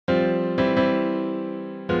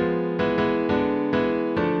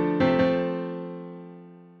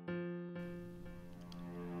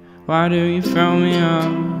Why do you fill me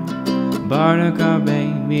up? Buttercup,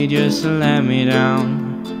 baby, just to let me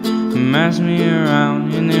down. Mess me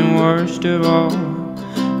around, and then worst of all,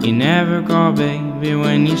 you never call, baby,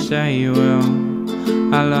 when you say you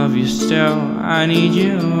will. I love you still, I need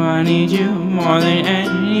you more than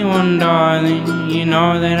anyone, darling. You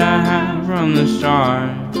know that I have from the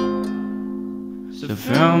start. So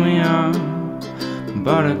fill me up,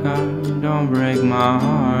 Buttercup, don't break my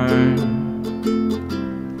heart.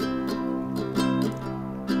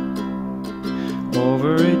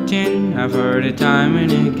 Over a tin, I've heard it time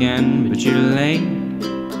and again, but you're late.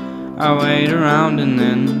 I wait around and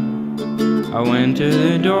then I went to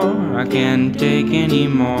the door. I can't take any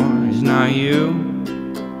more. It's not you,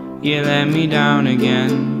 you let me down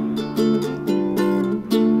again.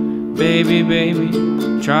 Baby, baby,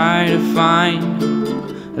 try to find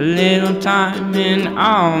a little time and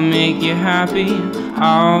I'll make you happy.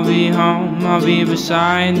 I'll be home, I'll be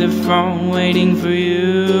beside the phone waiting for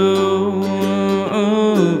you.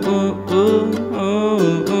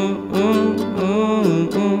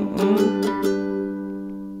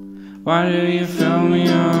 Why do you fill me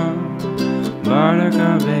up,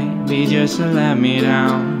 Buttercup, baby, just to let me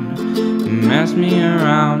down? Mess me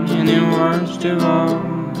around, and then worst of all,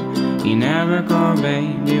 you never call,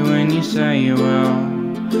 baby, when you say you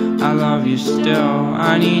will. I love you still,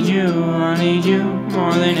 I need you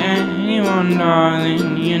more than anyone,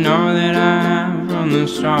 darling. You know that I have from the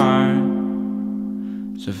start.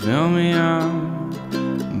 So fill me up,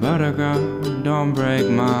 Buttercup, don't break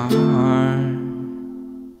my heart.